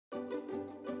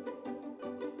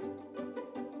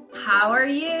How are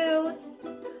you?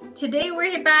 Today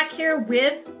we're back here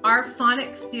with our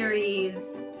phonics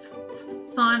series,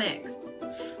 Phonics,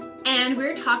 and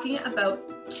we're talking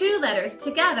about two letters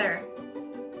together,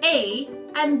 A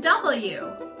and W.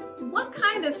 What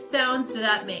kind of sounds does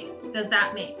that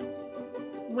make?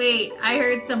 Wait, I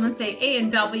heard someone say A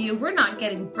and W, we're not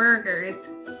getting burgers.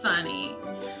 Funny.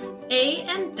 A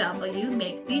and W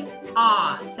make the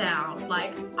ah sound,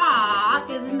 like ah,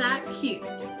 isn't that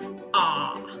cute?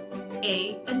 Ah,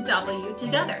 A and W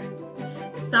together.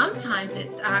 Sometimes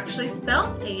it's actually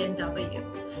spelled A and W,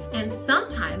 and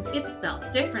sometimes it's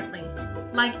spelled differently,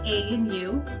 like A and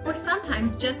U, or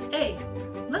sometimes just A.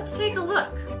 Let's take a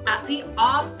look at the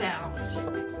ah sound.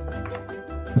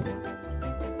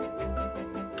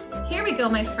 Here we go,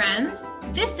 my friends.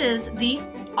 This is the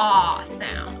ah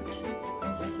sound.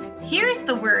 Here's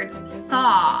the word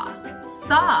saw.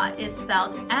 Saw is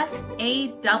spelled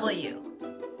S-A-W.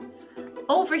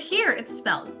 Over here, it's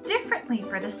spelled differently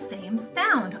for the same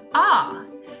sound, ah.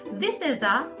 This is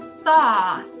a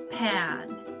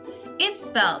saucepan. It's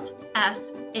spelled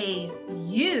S-A-U-C-E-P-A-N.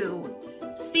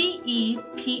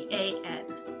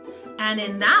 And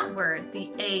in that word, the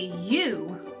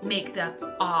A-U make the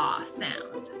ah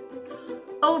sound.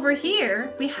 Over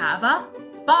here, we have a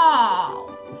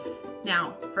ball.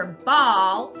 Now, for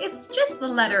ball, it's just the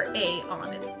letter A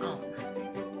on its own.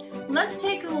 Let's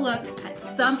take a look at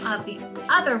some of the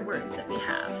other words that we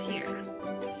have here.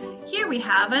 Here we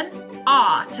have an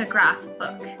autograph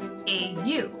book,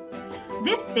 A-U.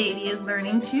 This baby is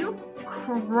learning to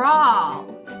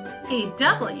crawl,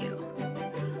 A-W.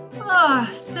 Oh,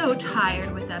 so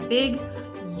tired with a big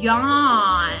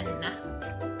yawn.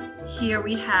 Here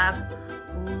we have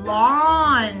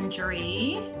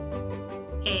laundry,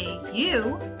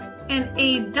 A-U, and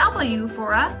A-W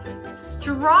for a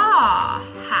straw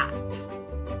hat.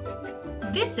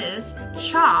 This is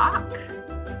chalk,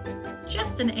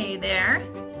 just an A there,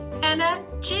 and a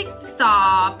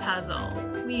jigsaw puzzle.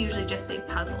 We usually just say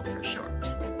puzzle for short.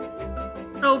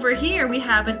 Over here we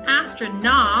have an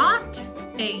astronaut,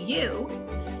 A-U,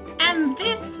 and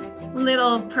this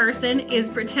little person is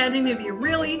pretending to be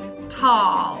really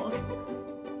tall.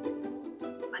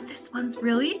 But this one's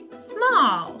really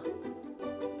small.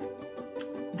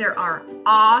 There are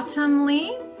autumn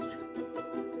leaves,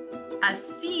 a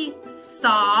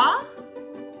seesaw,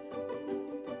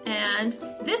 and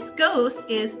this ghost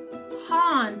is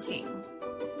haunting.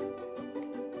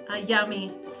 A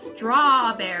yummy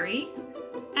strawberry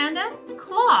and a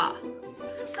claw.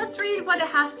 Let's read what it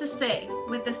has to say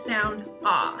with the sound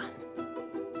ah.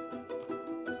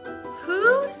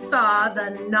 Who saw the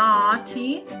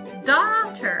naughty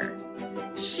daughter?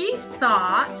 She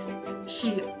thought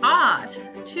she ought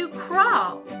to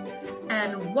crawl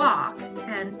and walk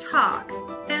and talk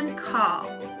and call.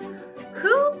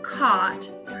 Who caught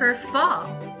her fall?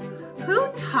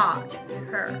 Who taught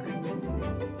her?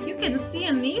 You can see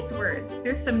in these words,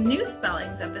 there's some new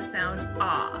spellings of the sound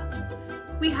ah.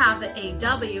 We have the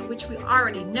A-W, which we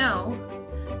already know,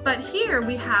 but here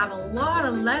we have a lot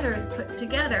of letters put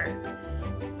together.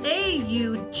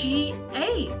 A-U-G-H,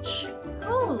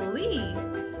 holy.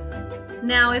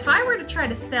 Now, if I were to try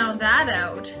to sound that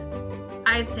out,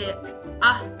 I'd say it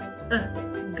g,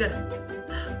 g,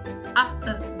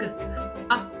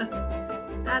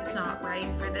 That's not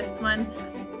right for this one.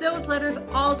 Those letters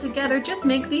all together just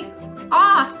make the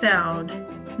ah sound.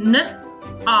 N,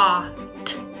 ah,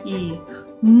 t, e.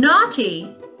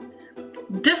 Naughty.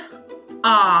 D,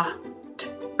 ah, t,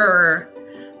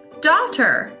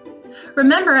 daughter.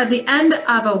 Remember, at the end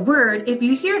of a word, if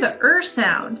you hear the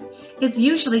sound, it's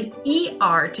usually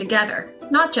ER together,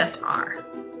 not just R.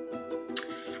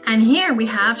 And here we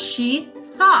have she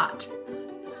thought,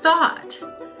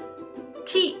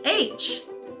 TH,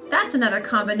 that's another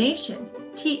combination.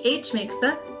 TH makes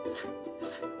the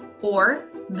th, or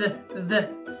the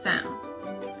sound.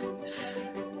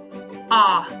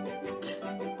 Ought.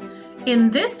 In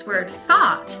this word,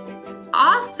 thought,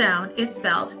 ah sound is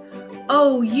spelled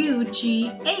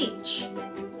O-U-G-H,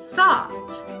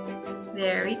 thought.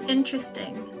 Very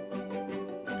interesting.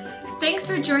 Thanks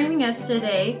for joining us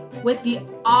today with the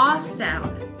ah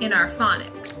sound in our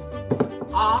phonics.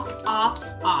 Ah, ah,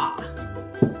 ah.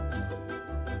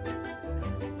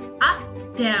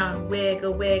 Up, down,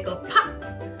 wiggle, wiggle, pop.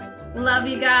 Love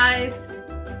you guys.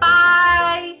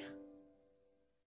 Bye.